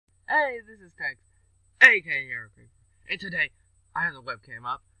Hey, this is Tex, aka Eric, and today I have the webcam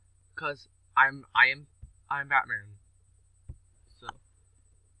up because I'm Batman. So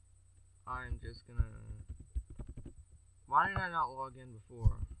I'm just gonna. Why did I not log in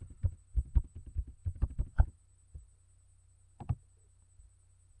before?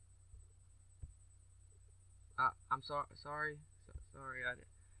 I'm sorry. Sorry.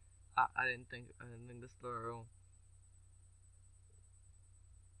 I didn't think this through.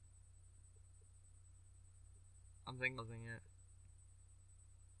 I'm thinking of it.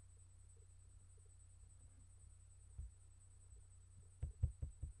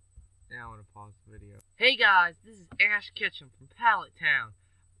 Now I'm gonna pause the video. Hey guys, this is Ash Ketchum from Pallet Town.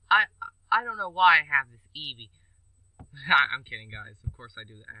 I don't know why I have this Eevee. I'm kidding, guys. Of course I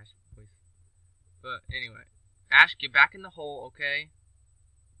do the Ash voice. But anyway, Ash, get back in the hole, okay?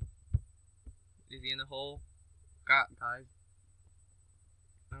 Is he in the hole? Guys, I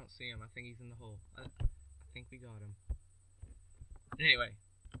don't see him. I think he's in the hole. I think we got him. Anyway,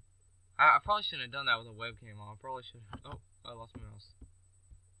 I probably shouldn't have done that with a webcam on. I probably should. Oh, I lost my mouse.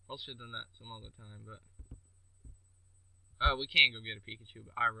 Probably should have done that some other time, but we can go get a Pikachu.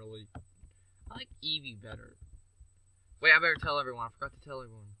 But I like Eevee better. Wait, I better tell everyone. I forgot to tell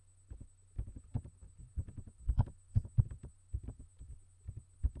everyone.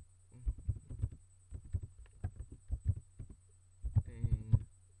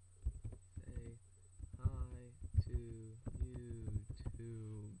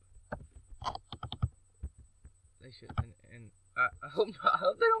 They should, and I hope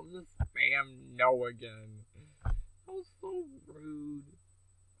they don't just spam no again. That was so rude.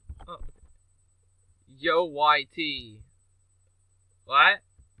 Oh. Yo, YT. What?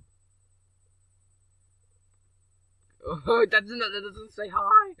 Oh, that doesn't say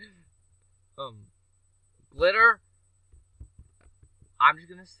hi. Glitter. I'm just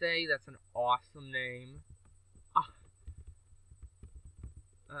gonna say that's an awesome name.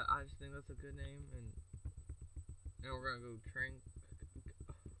 I just think that's a good name, and we're gonna go train.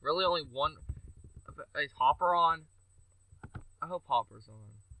 Really, only one? Is Hopper on? I hope Hopper's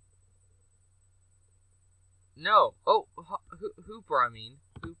on. No. Oh, Hooper. I mean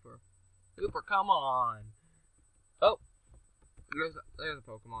Hooper. Hooper, come on. Oh, there's a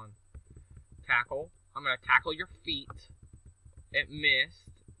Pokemon. Tackle. I'm gonna tackle your feet. It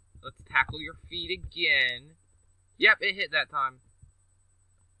missed. Let's tackle your feet again. Yep, it hit that time.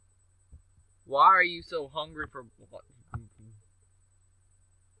 Why are you so hungry for what?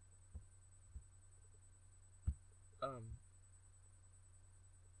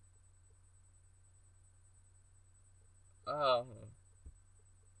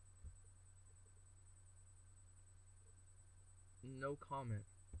 No comment.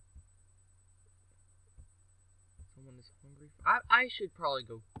 Someone is hungry. I should probably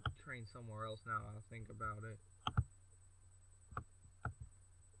go train somewhere else now. I think about it.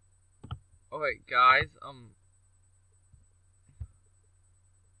 Oh wait, guys,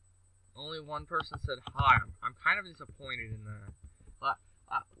 only one person said hi. I'm kind of disappointed in that.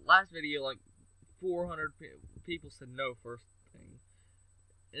 Last video, like 400 people said no first thing,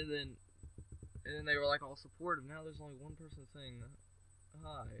 and then they were like all supportive. Now there's only one person saying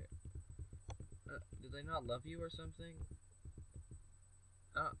hi. Did they not love you or something?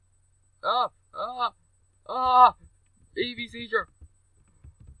 Eevee seizure.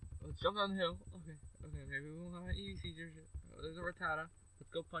 Let's jump down the hill. Okay, maybe we won't have an Eevee seizure. Oh, there's a Rattata. Let's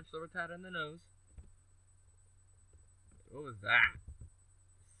go punch the Rattata in the nose. What was that?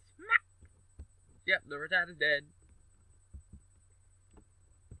 Smack! Yep, the Rattata's dead.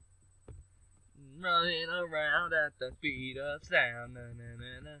 Running around at the speed of sound. Na, na,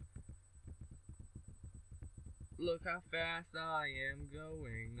 na, na. Look how fast I am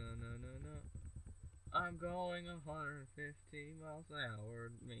going. Na, na, na, na. I'm going 150 miles an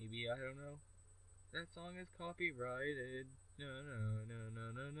hour, maybe, I don't know. That song is copyrighted. No.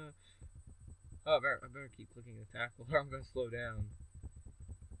 Oh, I better keep clicking the tackle or I'm gonna slow down.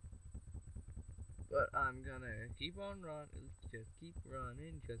 But I'm gonna keep on running, just keep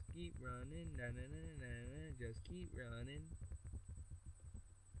running, na just keep running.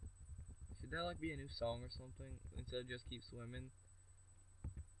 Should that like be a new song or something, instead of just keep swimming?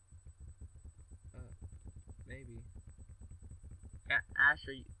 Maybe. Ash,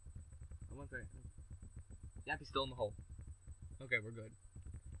 are you... One second. Yep, he's still in the hole. Okay, we're good.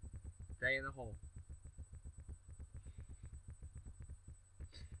 Stay in the hole.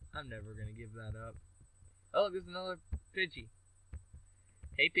 I'm never gonna give that up. Oh, look, there's another Pidgey.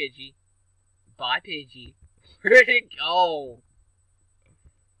 Hey, Pidgey. Bye, Pidgey. Where'd it go?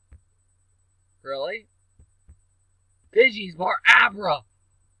 Really? Pidgey's more Abra!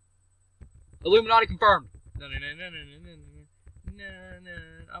 Illuminati confirmed.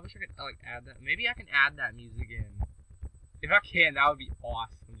 I wish I could like add that. Maybe I can add that music in. If I can, that would be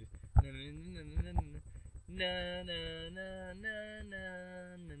awesome. Just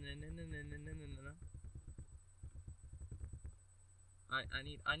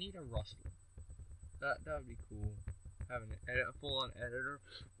I need a rustler. That would be cool. Having a full on editor.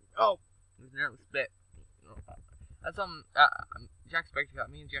 Oh, there's nearly spit. That's Jacksepticeye.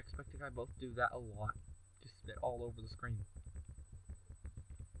 Me and Jacksepticeye both do that a lot. Just spit all over the screen.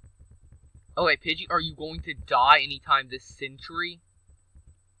 Oh wait, Pidgey, are you going to die anytime this century?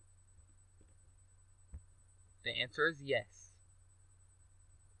 The answer is yes.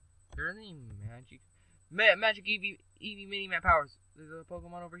 Is there any magic Eevee mini-map powers? There's a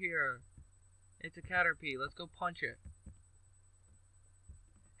Pokemon over here. It's a Caterpie. Let's go punch it.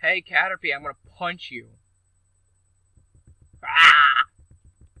 Hey, Caterpie, I'm gonna punch you. Ah!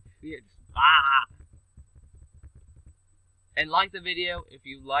 Yeah, just, ah! And like the video if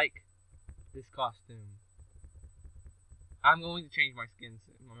you like this costume. I'm going to change my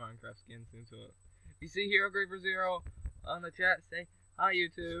Minecraft skin soon. So if you see Hero Graver 0 on the chat, say hi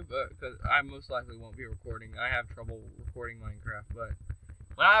YouTube, because I most likely won't be recording. I have trouble recording Minecraft, but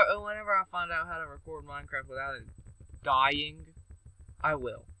whenever I find out how to record Minecraft without it dying, I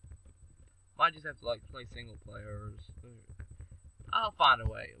will. Might just have to like play single players. I'll find a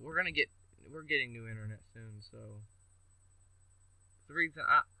way. We're getting new internet soon, so the reason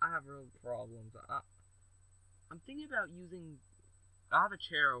I have real problems. I'm thinking about using. I have a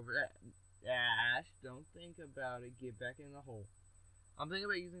chair over there. Ash, don't think about it. Get back in the hole. I'm thinking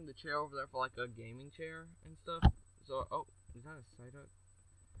about using the chair over there for like a gaming chair and stuff. So, oh, is that a side hug?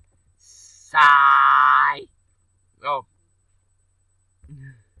 Sigh. Oh.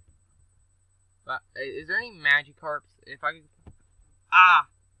 But is there any Magikarps? If I could. Ah.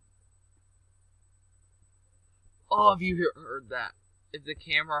 Oh, have you heard that? If the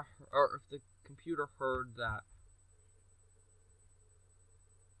camera or if the computer heard that.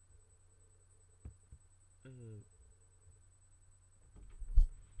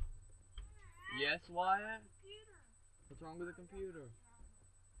 Yes, Wyatt? What's wrong with the computer?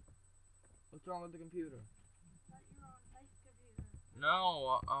 What's wrong with the computer?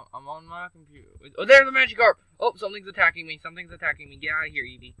 No, I'm on my computer. Oh, there's the Magikarp! Oh, something's attacking me. Something's attacking me. Get out of here,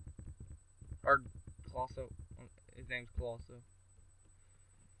 Eevee. Or Colosso. His name's Colosso.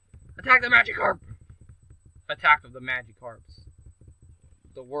 Attack the Magikarp! Attack of the Magikarps.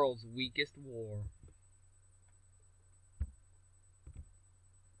 The world's weakest war.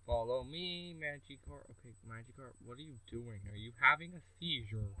 Follow me, Magikarp. Okay, Magikarp, what are you doing? Are you having a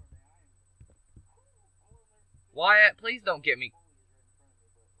seizure? Wyatt, please don't get me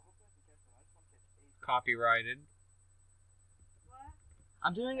copyrighted. What?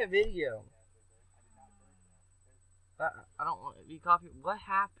 I'm doing a video. I don't want to be copyrighted. What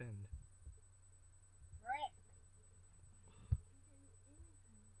happened?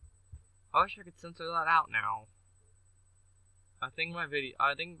 I wish I could censor that out now. I think my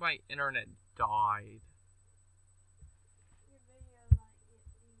internet died. Your video might get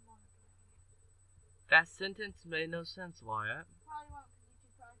demonetized. That sentence made no sense, Wyatt. Probably won't, because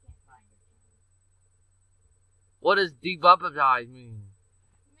YouTube probably can't find your channel. What does demonetize mean?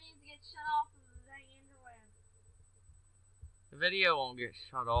 It means get shut off of the interweb. The video won't get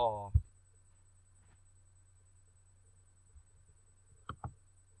shut off.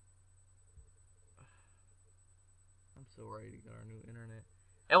 I'm so ready to get our new internet.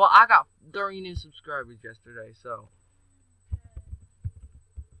 And well, I got 30 new subscribers yesterday, so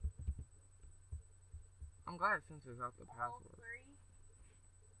I'm glad it censors out the password.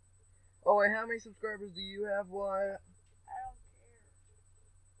 Oh wait, how many subscribers do you have, Wyatt? I don't care.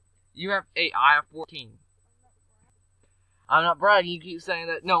 You have 8. I have 14. I'm not bragging. You keep saying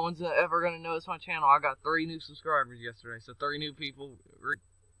that no one's ever gonna notice my channel. I got 3 new subscribers yesterday, so 3 new people.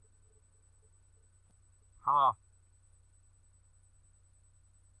 Huh.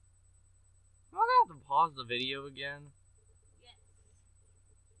 Am I gonna have to pause the video again? Yes.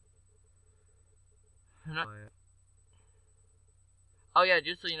 No. Oh yeah,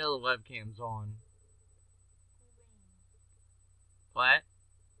 just so you know, the webcam's on. What?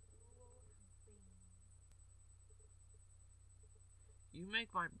 You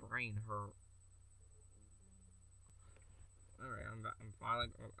make my brain hurt. Alright, I'm finally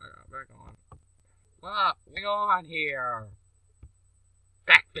back on. What's going on here?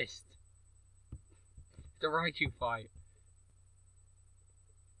 Backfist! The Raichu fight.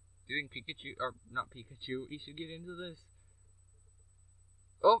 Do you think Pikachu, or not Pikachu, he should get into this?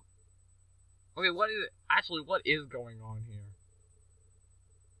 Oh! Okay, what is it? Actually, what is going on here?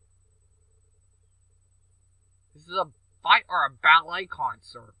 This is a fight or a ballet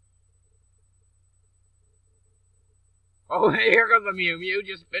concert? Oh, here comes the Mew. Mew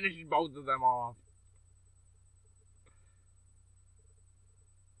just finished both of them off.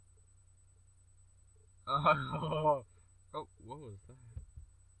 Oh, what was that?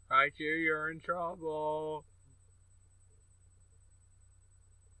 Raichu, you're in trouble.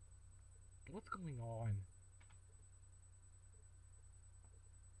 What's going on?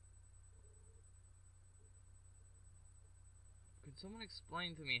 Could someone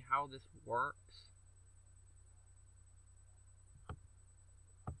explain to me how this works?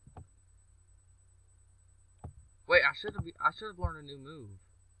 Wait, I should have learned a new move.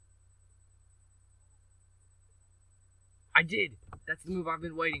 I did! That's the move I've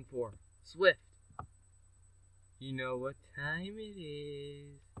been waiting for. Swift. You know what time it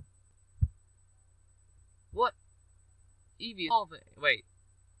is. What? Eevee evolving. Wait.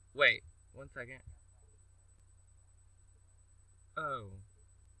 1 second. Oh,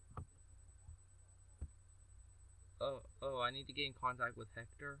 I need to get in contact with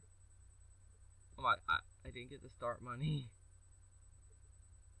Hector. Oh my, I didn't get the start money.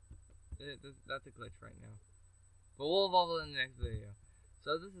 That's a glitch right now. But we'll evolve it in the next video.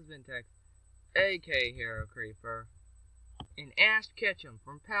 So this has been Tex, AK Hero Creeper, and Ash Ketchum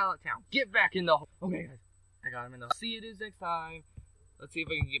from Pallet Town. Get back in the hole. Okay guys, I got him in the hole. See you dudes next time. Let's see if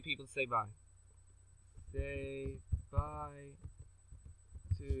I can get people to say bye. Say bye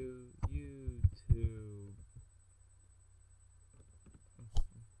to YouTube.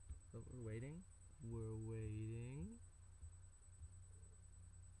 We're waiting.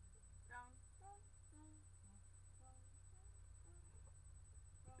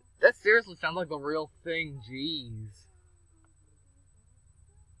 That seriously sounds like the real thing, jeez.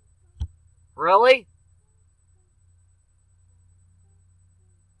 Really?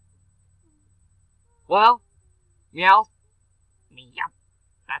 Well, meow. Meow.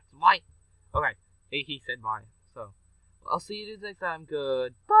 That's why. Okay, he said bye. So, I'll see you dudes next time.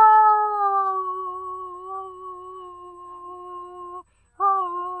 Goodbye.